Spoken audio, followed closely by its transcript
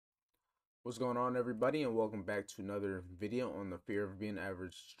What's going on, everybody, and welcome back to another video on the Fear of Being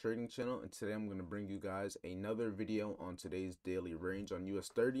Average trading channel. And today I'm going to bring you guys another video on today's daily range on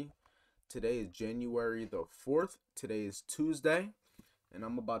US30. Today is January the 4th. Today is Tuesday, and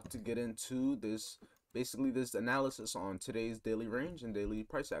I'm about to get into this analysis on today's daily range and daily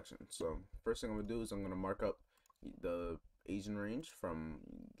price action. So first thing I'm going to do is I'm going to mark up the Asian range from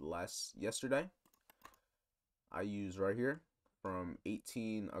yesterday. I use right here from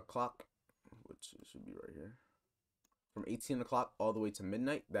 18 o'clock, which should be right here, from 18 o'clock all the way to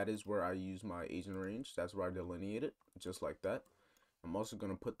midnight. That is where I use my Asian range. That's where I delineate it, just like that. I'm also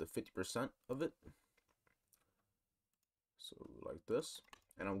going to put the 50% of it, so like this.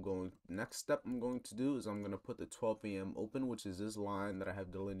 And next step I'm going to do is I'm going to put the 12 a.m. open, which is this line that I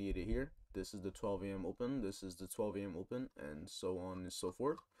have delineated here. This is the 12 a.m. open, this is the 12 a.m. open, and so on and so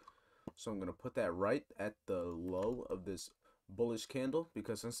forth. So I'm going to put that right at the low of this bullish candle,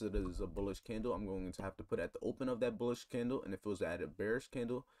 because since it is a bullish candle, I'm going to have to put it at the open of that bullish candle. And if it was at a bearish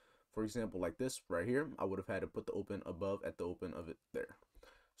candle, for example like this right here, I would have had to put the open above at the open of it there.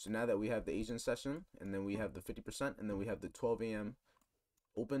 So now that we have the Asian session, and then we have the 50%, and then we have the 12 a.m.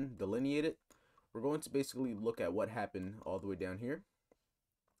 open delineated, we're going to basically look at what happened all the way down here.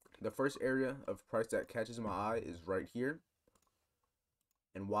 The first area of price that catches my eye is right here.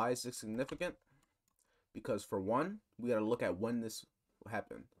 And why is this significant? Because for one, we got to look at when this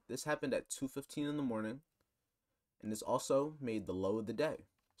happened. This happened at 2:15 in the morning, and this also made the low of the day.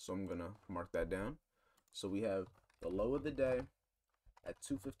 So I'm gonna mark that down. So we have the low of the day at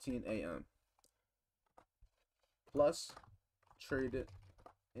 2:15 a.m. plus traded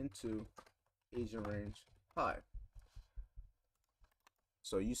into Asian range high.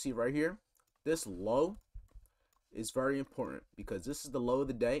 So you see right here, this low is very important because this is the low of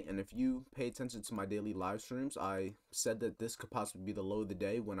the day. And if you pay attention to my daily live streams, I said that this could possibly be the low of the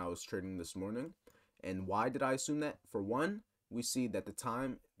day when I was trading this morning. And why did I assume that? For one, we see that the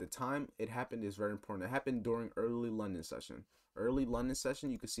time it happened is very important. It happened during early London session. Early London session,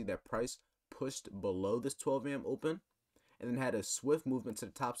 you can see that price pushed below this 12 a.m. open and then had a swift movement to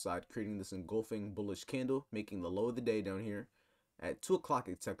the top side, creating this engulfing bullish candle, making the low of the day down here. At 2 o'clock,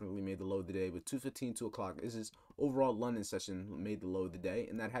 it technically made the low of the day, but 2:15, 2 o'clock is this overall London session made the low of the day,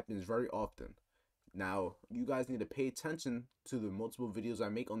 and that happens very often. Now, you guys need to pay attention to the multiple videos I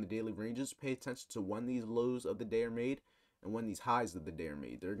make on the daily ranges. Pay attention to when these lows of the day are made and when these highs of the day are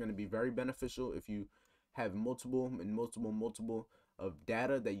made. They're going to be very beneficial if you have multiple of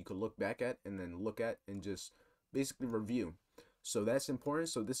data that you could look back at and then look at and just basically review. So that's important.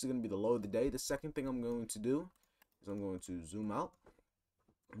 So this is going to be the low of the day. The second thing I'm going to do is I'm going to zoom out.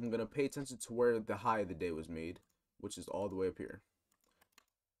 I'm going to pay attention to where the high of the day was made, which is all the way up here.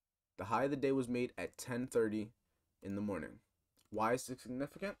 The high of the day was made at 10:30 in the morning. Why is this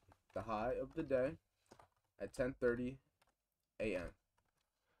significant? The high of the day at 10:30 a.m.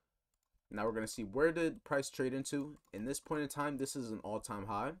 Now we're going to see where did price trade into. In this point in time, this is an all-time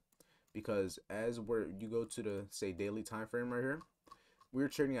high, because as you go to the, say, daily time frame right here, we're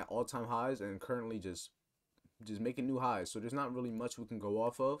trading at all-time highs and currently just making new highs. So there's not really much we can go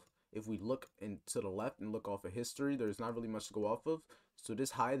off of. If we look to the left and look off of history, there's not really much to go off of. So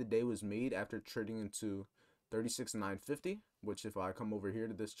this high of the day was made after trading into 36,950, which if I come over here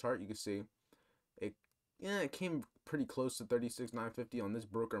to this chart, you can see it came pretty close to 36,950 on this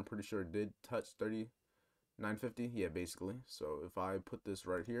broker. I'm pretty sure it did touch 39.50. Yeah, basically. So if I put this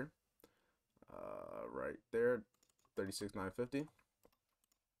right here, right there, 36,950.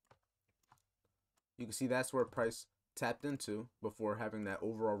 You can see that's where price tapped into before having that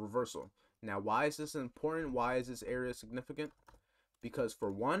overall reversal. Now, why is this important? Why is this area significant? Because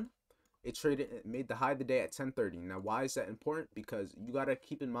for one, it made the high of the day at 10:30. Now, why is that important? Because you got to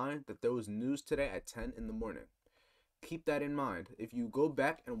keep in mind that there was news today at 10 in the morning. Keep that in mind. If you go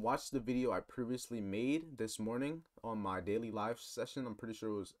back and watch the video I previously made this morning on my daily live session, I'm pretty sure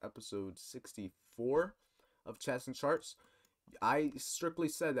it was episode 64 of Chats and Charts. I strictly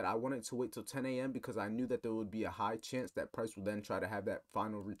said that I wanted to wait till 10 a.m. because I knew that there would be a high chance that price would then try to have that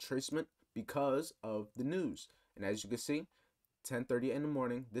final retracement because of the news. And as you can see, 10:30 in the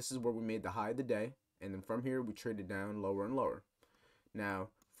morning, this is where we made the high of the day. And then from here, we traded down lower and lower. Now,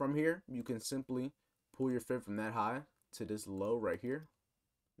 from here, you can simply pull your fib from that high to this low right here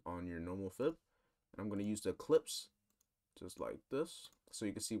on your normal fib. And I'm going to use the eclipse just like this so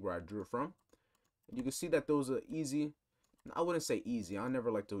you can see where I drew it from. And you can see that those are easy. I wouldn't say easy. I never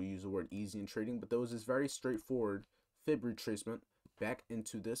like to use the word easy in trading, but there was this very straightforward fib retracement back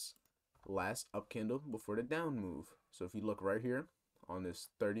into this last up candle before the down move. So if you look right here on this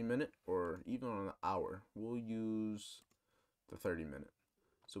 30-minute or even on an hour, we'll use the 30-minute.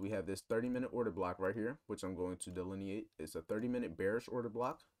 So we have this 30-minute order block right here, which I'm going to delineate. It's a 30-minute bearish order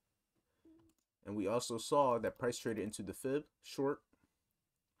block. And we also saw that price traded into the fib short,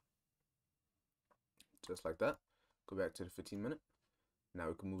 just like that. Go back to the 15-minute. Now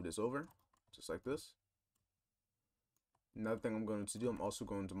we can move this over, just like this. Another thing I'm going to do, I'm also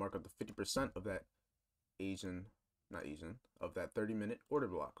going to mark up the 50% of that of that 30-minute order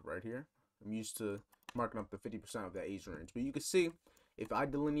block right here. I'm used to marking up the 50% of that Asian range. But you can see, if I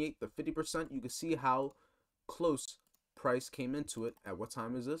delineate the 50%, you can see how close price came into it. At what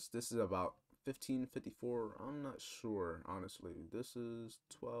time is this? This is about 15:54. I'm not sure, honestly. This is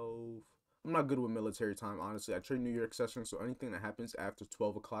 12. I'm not good with military time, honestly. I trade New York session, so anything that happens after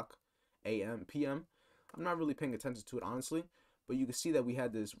 12 o'clock a.m. p.m., I'm not really paying attention to it, honestly. But you can see that we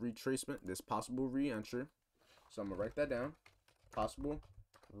had this retracement, this possible re-entry. So I'm going to write that down. Possible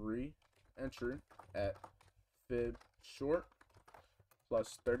re-entry at fib short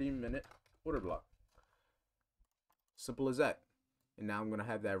plus 30-minute order block. Simple as that. And now I'm going to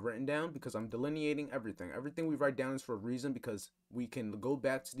have that written down because I'm delineating everything. Everything we write down is for a reason, because we can go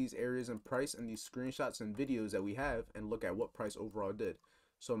back to these areas in price and these screenshots and videos that we have and look at what price overall did.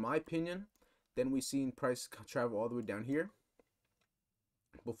 So in my opinion, then we seen price travel all the way down here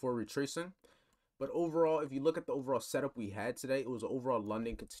before retracing. But overall, if you look at the overall setup we had today, it was an overall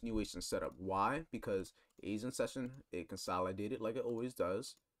London continuation setup. Why? Because Asian session, it consolidated like it always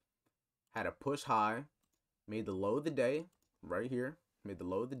does, had a push high, made the low of the day right here, made the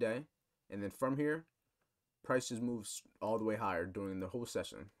low of the day, and then from here, prices moved all the way higher during the whole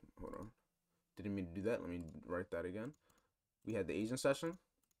session. Hold on, didn't mean to do that. Let me write that again. We had the Asian session,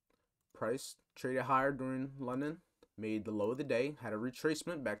 price traded higher during London, made the low of the day, had a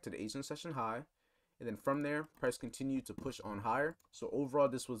retracement back to the Asian session high, and then from there, price continued to push on higher. So overall,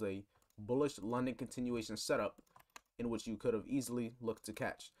 this was a bullish London continuation setup in which you could have easily looked to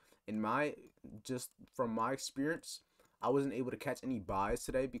catch. Just from my experience, I wasn't able to catch any buys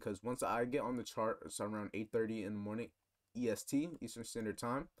today because once I get on the chart, it's around 8:30 in the morning EST, Eastern Standard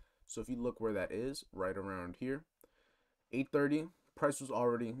Time. So if you look where that is, right around here, 8:30, price was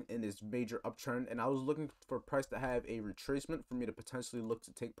already in this major uptrend, and I was looking for price to have a retracement for me to potentially look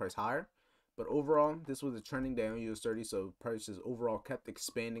to take price higher. But overall, this was a trending day on US30, so prices overall kept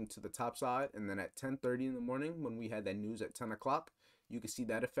expanding to the top side. And then at 10:30 in the morning, when we had that news at 10 o'clock, you can see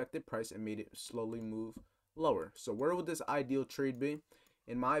that affected price and made it slowly move lower. So where would this ideal trade be?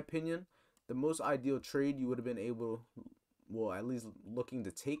 In my opinion, the most ideal trade you would have been able, well, at least looking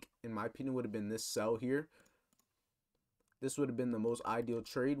to take, in my opinion, would have been this sell here. This would have been the most ideal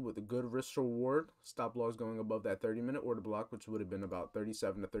trade with a good risk reward. Stop loss going above that 30-minute order block, which would have been about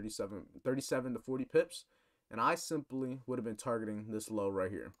 37 to 40 pips. And I simply would have been targeting this low right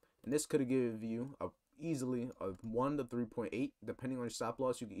here. And this could have given you easily a 1 to 3.8. Depending on your stop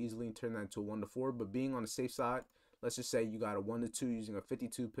loss, you can easily turn that into a 1 to 4. But being on the safe side, let's just say you got a 1 to 2 using a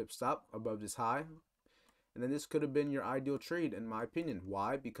 52 pip stop above this high. And then this could have been your ideal trade, in my opinion.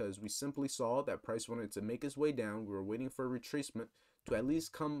 Why? Because we simply saw that price wanted to make its way down. We were waiting for a retracement to at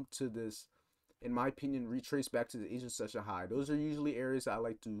least come to this, in my opinion, retrace back to the Asian session high. Those are usually areas I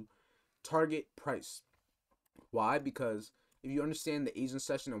like to target price. Why? Because if you understand the Asian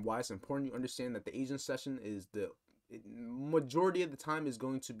session and why it's important, you understand that the Asian session is majority of the time is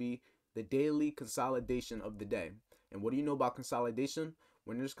going to be the daily consolidation of the day. And what do you know about consolidation?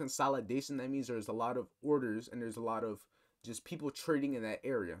 When there's consolidation, that means there's a lot of orders and there's a lot of just people trading in that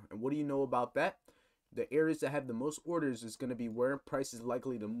area. And what do you know about that? The areas that have the most orders is going to be where price is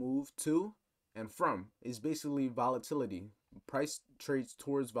likely to move to and from. Is basically volatility. Price trades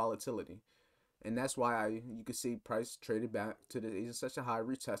towards volatility. And that's why you can see price traded back to the Asian session high,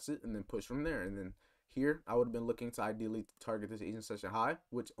 retested, and then push from there. And then here, I would have been looking to ideally target this Asian session high,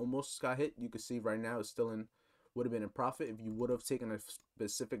 which almost got hit. You can see right now it's still in, would have been in profit if you would have taken a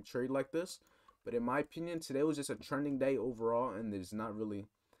specific trade like this. But in my opinion, today was just a trending day overall, and there's not really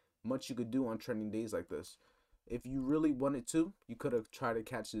much you could do on trending days like this. If you really wanted to, you could have tried to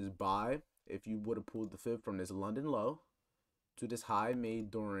catch this buy if you would have pulled the fib from this London low to this high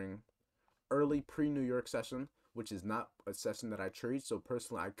made during early pre-New York session, which is not a session that I trade. So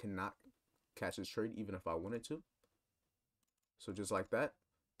personally, I cannot catch this trade even if I wanted to. So just like that,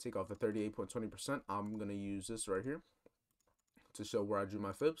 take off the 38.20%. I'm going to use this right here to show where I drew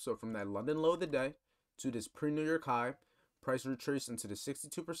my fib. So from that London low of the day to this pre-New York high, price retraced into the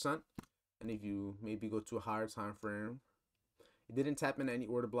 62%. And if you maybe go to a higher time frame, it didn't tap into any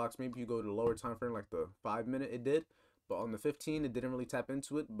order blocks. Maybe you go to a lower time frame like the 5-minute, it did. But on the 15, it didn't really tap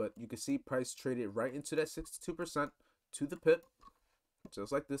into it. But you can see price traded right into that 62% to the pip,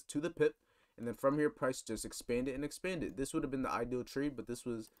 just like this, to the pip. And then from here, price just expanded and expanded. This would have been the ideal trade, but this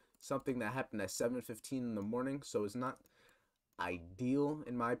was something that happened at 7:15 in the morning, so it's not ideal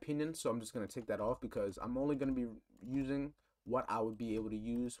in my opinion. So I'm just going to take that off because I'm only going to be using what I would be able to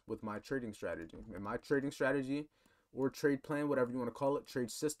use with my trading strategy. And my trading strategy or trade plan, whatever you want to call it, trade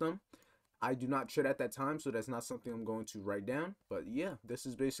system, I do not trade at that time, so that's not something I'm going to write down. But yeah, this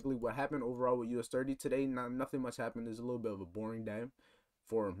is basically what happened overall with US30 today. Nothing much happened. It's a little bit of a boring day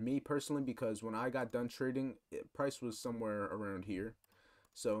for me personally because when I got done trading, price was somewhere around here.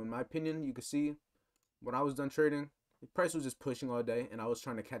 So in my opinion, you can see when I was done trading, the price was just pushing all day, and I was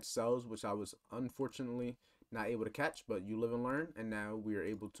trying to catch sells, which I was unfortunately not able to catch, but you live and learn, and now we are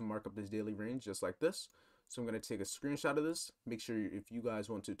able to mark up this daily range just like this. So I'm going to take a screenshot of this. Make sure if you guys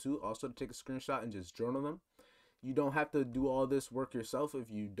want to too, also to take a screenshot and just journal them. You don't have to do all this work yourself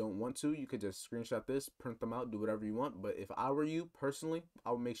if you don't want to. You could just screenshot this, print them out, do whatever you want. But if I were you personally,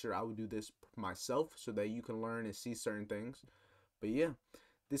 I would make sure I would do this myself so that you can learn and see certain things. But yeah,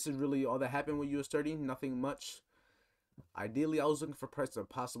 this is really all that happened with US30. Nothing much. Ideally, I was looking for price to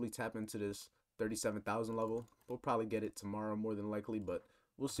possibly tap into this 37,000 level. We'll probably get it tomorrow more than likely, but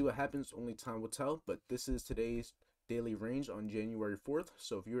we'll see what happens. Only time will tell. But this is today's daily range on January 4th.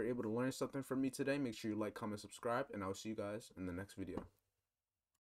 So if you were able to learn something from me today, make sure you like, comment, subscribe, and I'll see you guys in the next video.